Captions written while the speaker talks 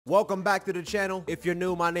Welcome back to the channel. If you're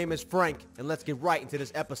new, my name is Frank, and let's get right into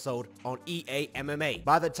this episode on EA MMA.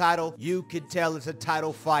 By the title, you could tell it's a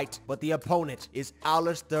title fight, but the opponent is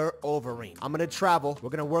Alistair Overeem. I'm gonna travel. We're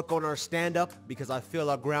gonna work on our stand-up because I feel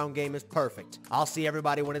our ground game is perfect. I'll see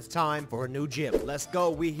everybody when it's time for a new gym. Let's go.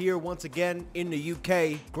 We're here once again in the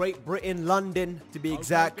UK, Great Britain, London to be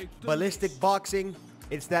exact. Ballistic boxing.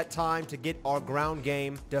 It's that time to get our ground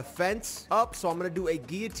game defense up, so I'm going to do a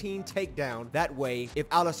guillotine takedown. That way, if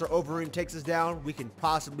Alistair Overeem takes us down, we can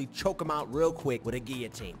possibly choke him out real quick with a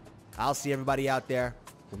guillotine. I'll see everybody out there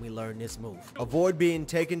when we learn this move. Avoid being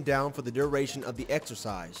taken down for the duration of the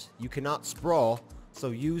exercise. You cannot sprawl, so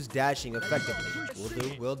use dashing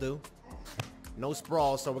effectively. Will do. No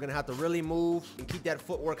sprawl, so we're going to have to really move and keep that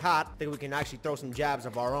footwork hot. I think we can actually throw some jabs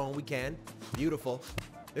of our own. We can. Beautiful.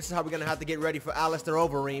 This is how we're going to have to get ready for Alistair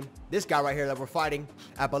Overeem. This guy right here that we're fighting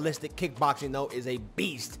at Ballistic Kickboxing, though, is a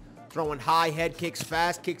beast. Throwing high head kicks,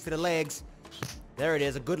 fast kicks to the legs. There it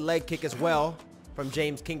is, a good leg kick as well from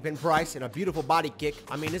James Kingpin Price, and a beautiful body kick.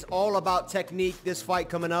 I mean, it's all about technique, this fight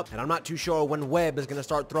coming up, and I'm not too sure when Webb is going to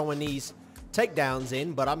start throwing these takedowns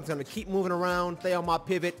in, but I'm going to keep moving around, stay on my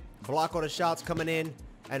pivot, block all the shots coming in,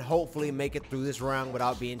 and hopefully make it through this round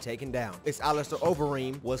without being taken down. This Alistair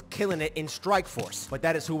Overeem was killing it in Strikeforce, but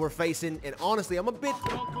that is who we're facing, and honestly, I'm a bit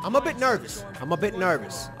nervous.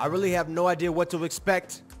 I really have no idea what to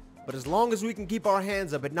expect, but as long as we can keep our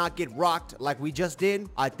hands up and not get rocked like we just did,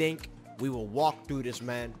 I think we will walk through this,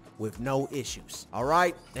 man, with no issues. All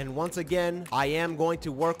right, and once again, I am going to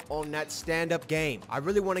work on that stand-up game. I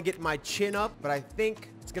really want to get my chin up, but I think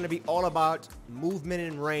it's going to be all about movement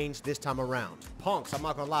and range this time around. Punks, I'm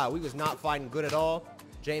not going to lie, we was not fighting good at all.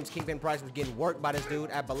 James Kingpin Price was getting worked by this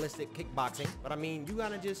dude at Ballistic Kickboxing. But I mean, you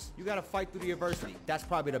gotta fight through the adversity. That's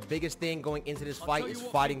probably the biggest thing going into this fight is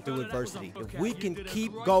fighting through adversity. If we can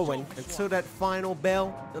keep going until that final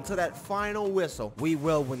bell, until that final whistle, we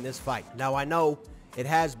will win this fight. Now, I know it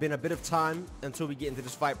has been a bit of time until we get into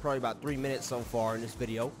this fight, probably about 3 minutes so far in this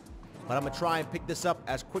video. But I'm gonna try and pick this up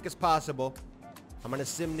as quick as possible. I'm gonna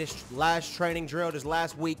sim this last training drill this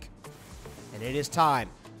last week, and it is time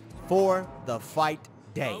for the fight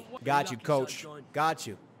day. Got you, coach. Got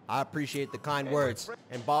you. I appreciate the kind words.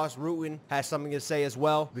 And Boss Ruin has something to say as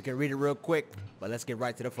well. We can read it real quick, but let's get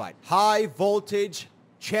right to the fight. High voltage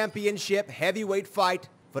championship heavyweight fight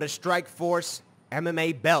for the Strikeforce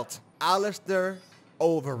MMA belt. Alistair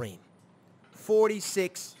Overeem,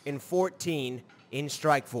 46-14 in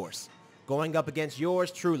Strikeforce, going up against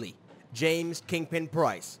yours truly, James Kingpin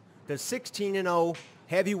Price. The 16-0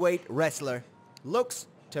 heavyweight wrestler looks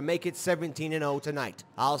to make it 17-0 tonight.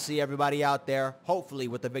 I'll see everybody out there, hopefully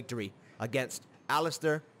with a victory against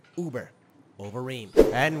Alistair Overeem.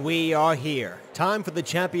 And we are here. Time for the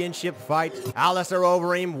championship fight. Alistair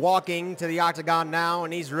Overeem walking to the octagon now,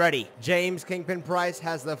 and he's ready. James Kingpin Price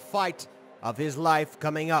has the fight of his life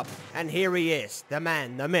coming up. And here he is, the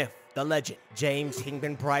man, the myth, the legend, James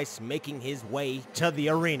Kingpin Price, making his way to the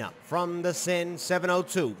arena from the Sin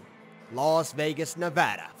 702. Las Vegas,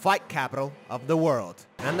 Nevada, fight capital of the world.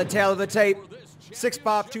 And the tail of the tape, 6'5",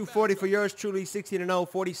 240 for yours truly,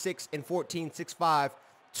 16-0, 46-14, 6'5",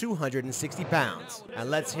 260 pounds.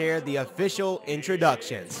 And let's hear the official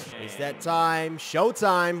introductions. It's that time,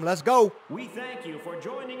 showtime, let's go. We thank you for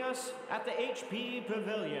joining us at the HP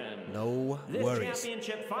Pavilion. No this worries. This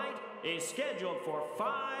championship fight is scheduled for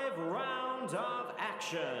 5 rounds of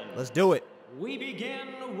action. Let's do it. We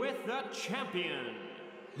begin with the champion.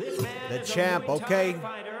 This man the is champ, a Muay okay. Thai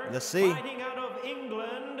fighter, Let's see. fighting out of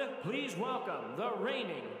England. Please welcome the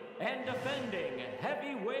reigning and defending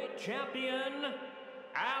heavyweight champion,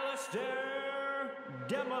 Alistair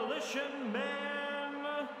Demolition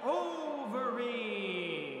Man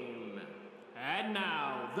Overeem. And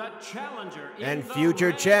now the challenger and in the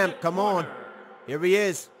future red champ, come corner. on. Here he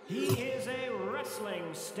is. He is a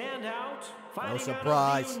wrestling standout. No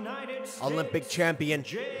surprise. Olympic champion.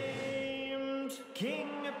 James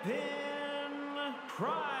Kingpin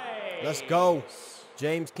Price. Let's go.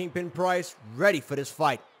 James Kingpin Price ready for this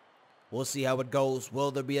fight. We'll see how it goes. Will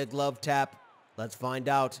there be a glove tap? Let's find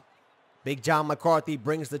out. Big John McCarthy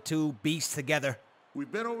brings the two beasts together.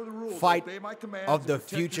 We've been over the rules. Fight Obey my commands of the and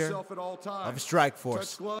protect future yourself at all times. of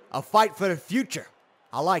Strikeforce. A fight for the future.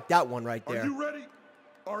 I like that one right there. Are you ready?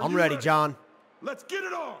 I'm ready, John. Let's get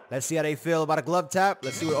it on. Let's see how they feel about a glove tap.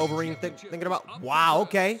 Let's see what Overeem thinking about. Wow,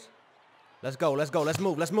 okay. Let's go, let's go, let's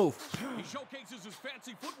move, let's move. He showcases his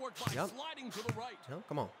fancy footwork by sliding to the right. No,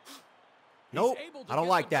 come on. Nope, I don't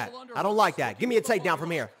like that. I don't like that. Give me a takedown from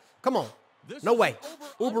here. Come on. No way.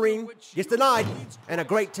 Overeem gets denied. And a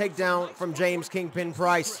great takedown from James Kingpin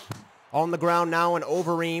Price. On the ground now, and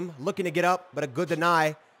Overeem looking to get up, but a good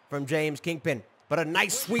deny from James Kingpin. But a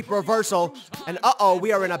nice sweep reversal. And uh-oh,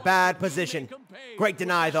 we are in a bad position. Great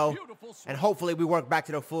deny, though. And hopefully we work back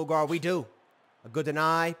to the full guard. We do. A good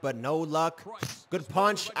deny, but no luck. Good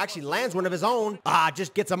punch. Actually lands one of his own.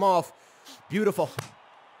 Just gets him off. Beautiful.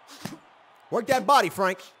 Work that body,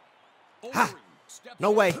 Frank. Ha.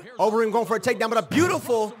 No way. Overeem going for a takedown, but a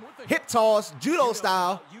beautiful hip toss, judo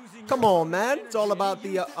style. Come on, man. It's all about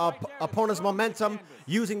the opponent's momentum.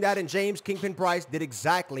 Using that, and James Kingpin Price did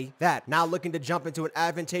exactly that. Now looking to jump into an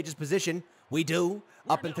advantageous position. We do.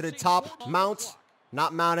 Up into the top mount.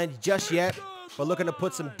 Not mounted just yet, but looking to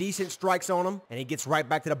put some decent strikes on him. And he gets right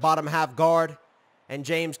back to the bottom half guard. And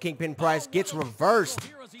James Kingpin Price gets reversed.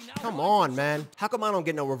 Come on, man. How come I don't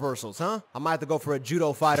get no reversals, huh? I might have to go for a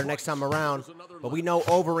judo fighter next time around. But we know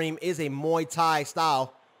Overeem is a Muay Thai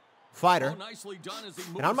style fighter.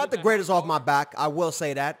 And I'm not the greatest off my back. I will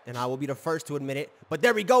say that, and I will be the first to admit it. But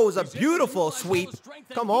there he goes, a beautiful sweep.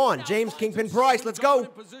 Come on, James Kingpin Price, let's go.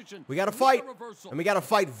 We got to fight, and we got to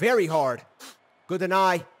fight very hard. Good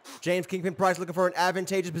deny. James Kingpin Price looking for an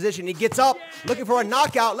advantageous position. He gets up, looking for a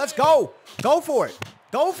knockout. Let's go. Go for it.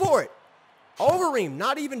 Go for it. Overeem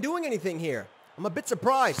not even doing anything here. I'm a bit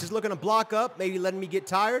surprised. Just looking to block up, maybe letting me get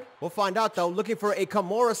tired. We'll find out, though. Looking for a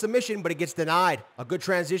Kimura submission, but it gets denied. A good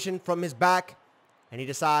transition from his back, and he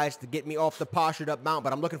decides to get me off the postured up mount,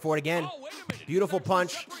 but I'm looking for it again. Beautiful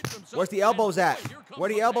punch. Where's the elbows at? Where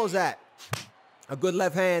are the elbows at? A good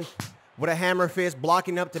left hand with a hammer fist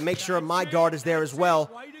blocking up to make sure my guard is there as well.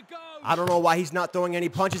 I don't know why he's not throwing any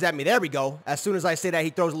punches at me. There we go. As soon as I say that, he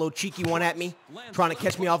throws a little cheeky one at me, trying to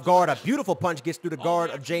catch me off guard. A beautiful punch gets through the guard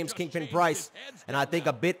of James Kingpin Price, and I think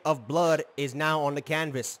a bit of blood is now on the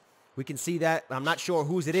canvas. We can see that. I'm not sure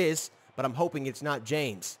whose it is, but I'm hoping it's not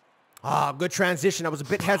James. Good transition. I was a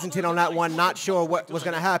bit hesitant on that one, not sure what was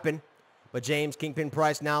going to happen. But James Kingpin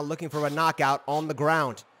Price now looking for a knockout on the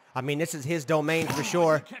ground. I mean, this is his domain for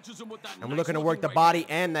sure. And we're looking to work the body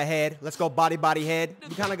and the head. Let's go body, body, head.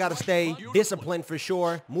 You kind of got to stay disciplined for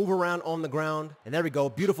sure. Move around on the ground. And there we go.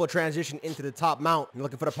 Beautiful transition into the top mount. I'm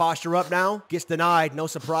looking for the posture up now. Gets denied. No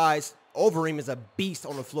surprise. Overeem is a beast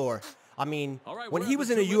on the floor. I mean, when he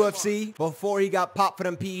was in the UFC, before he got popped for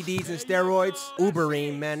them PEDs and steroids,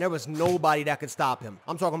 Overeem, man, there was nobody that could stop him.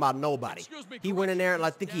 I'm talking about nobody. He went in there and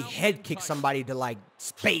I think he head kicked somebody to like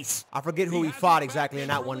space. I forget who he fought exactly in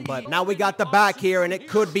that one, but now we got the back here and it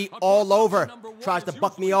could be all over. Tries to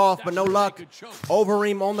buck me off, but no luck.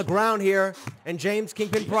 Overeem on the ground here, and James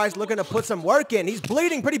Kingpin Price looking to put some work in. He's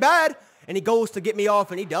bleeding pretty bad, and he goes to get me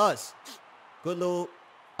off, and he does. Good little,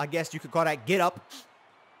 I guess you could call that get up.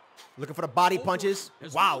 Looking for the body punches.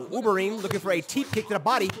 Wow, Overeem looking for a teep kick to the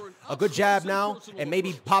body. A good jab now, and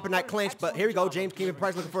maybe popping that clinch. But here we go, James Kingpin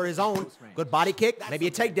Price looking for his own. Good body kick, maybe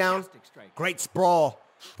a takedown. Great sprawl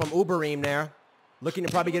from Overeem there. Looking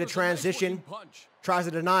to probably get a transition. Tries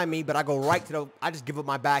to deny me, but I go right to the, I just give up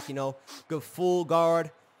my back, you know. Good full guard.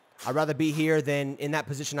 I'd rather be here than in that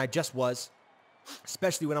position I just was.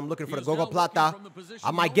 Especially when I'm looking for the Gogo Plata.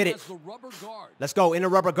 I might get it. Let's go in the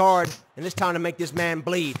rubber guard, and it's time to make this man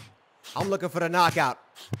bleed. I'm looking for the knockout.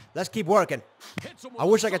 Let's keep working. I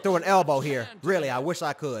wish I could throw an elbow here. Really, I wish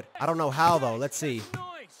I could. I don't know how, though. Let's see.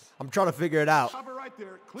 I'm trying to figure it out.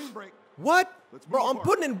 What? Bro, I'm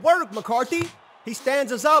putting in work, McCarthy. He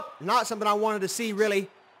stands us up. Not something I wanted to see, really.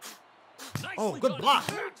 Oh, good block.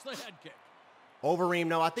 Overeem,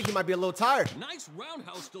 no, I think he might be a little tired. Nice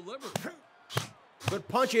roundhouse delivered. Good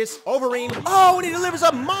punches. Overeem. Oh, and he delivers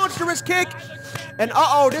a monstrous kick. And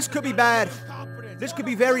uh-oh, this could be bad. This could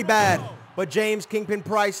be very bad. But James Kingpin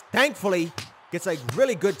Price, thankfully, gets a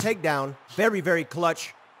really good takedown. Very, very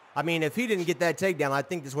clutch. I mean, if he didn't get that takedown, I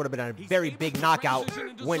think this would have been a very big knockout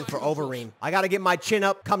win for Overeem. I got to get my chin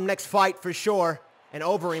up come next fight for sure. And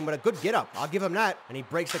Overeem with a good get up. I'll give him that. And he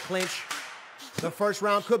breaks the clinch. The first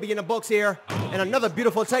round could be in the books here. And another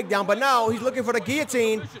beautiful takedown. But now he's looking for the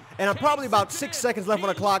guillotine. And I'm probably about 6 seconds left on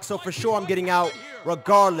the clock. So for sure I'm getting out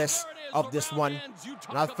regardless of this one.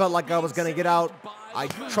 And I felt like I was going to get out. I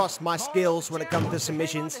trust my skills when it comes to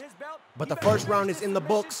submissions. But the first round is in the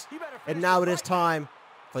books. And now it is time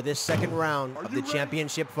for this second round of the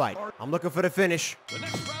championship fight. I'm looking for the finish. The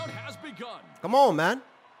next round has begun. Come on, man.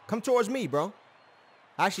 Come towards me, bro.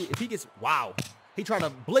 Actually, if he gets... Wow. He tried to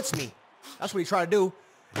blitz me. That's what he tried to do.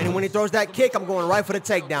 And when he throws that kick, I'm going right for the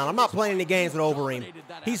takedown. I'm not playing any games with Overeem.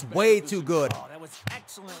 He's way too good.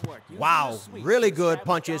 Wow. Really good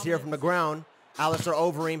punches here from the ground. Alistair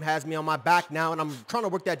Overeem has me on my back now, and I'm trying to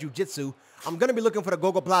work that jiu-jitsu. I'm going to be looking for the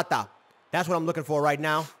Gogo Plata. That's what I'm looking for right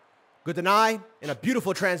now. Good deny, and a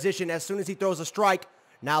beautiful transition as soon as he throws a strike.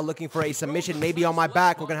 Now looking for a submission, maybe on my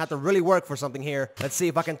back. We're going to have to really work for something here. Let's see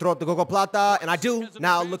if I can throw up the Gogo Plata, and I do.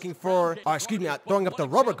 Now looking for, throwing up the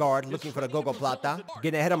rubber guard, looking for the Gogo Plata.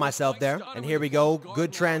 Getting ahead of myself there. And here we go.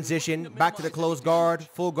 Good transition. Back to the closed guard,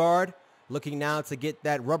 full guard. Looking now to get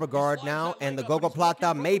that rubber guard now, and the Gogo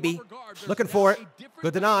Plata, maybe. Looking for it.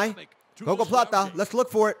 Good deny. Gogo Plata, let's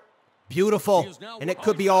look for it. Beautiful. And it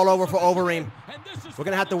could be all over for Overeem. We're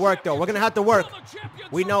going to have to work, though. We're going to have to work.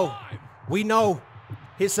 We know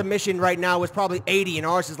his submission right now is probably 80, and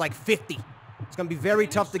ours is like 50. It's going to be very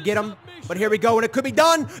tough to get him. But here we go, and it could be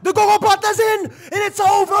done. The Gogo Plata's in, and it's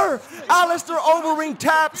over. Alistair Overeem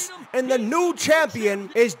taps, and the new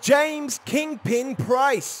champion is James Kingpin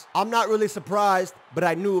Price. I'm not really surprised, but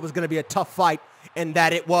I knew it was going to be a tough fight, and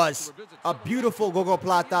that it was. A beautiful Gogo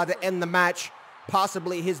Plata to end the match,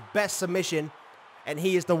 possibly his best submission, and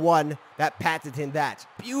he is the one that patented that.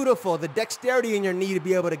 Beautiful. The dexterity in your knee to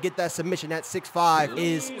be able to get that submission at 6'5"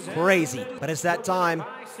 is crazy. But it's that time.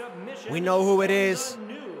 We know who it is.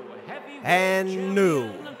 And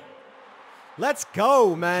new. Let's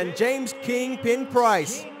go, man. James Kingpin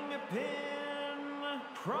Price.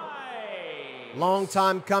 Long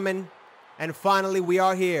time coming. And finally, we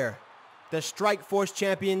are here. The Strikeforce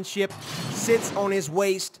Championship sits on his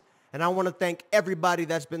waist. And I want to thank everybody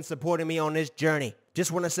that's been supporting me on this journey.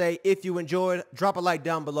 Just want to say, if you enjoyed, drop a like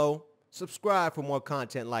down below. Subscribe for more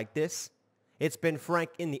content like this. It's been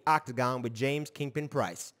Frank in the Octagon with James Kingpin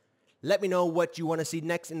Price. Let me know what you want to see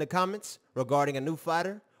next in the comments regarding a new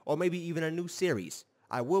fighter or maybe even a new series.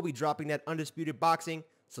 I will be dropping that Undisputed Boxing,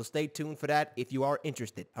 so stay tuned for that if you are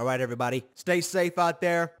interested. All right, everybody. Stay safe out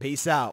there. Peace out.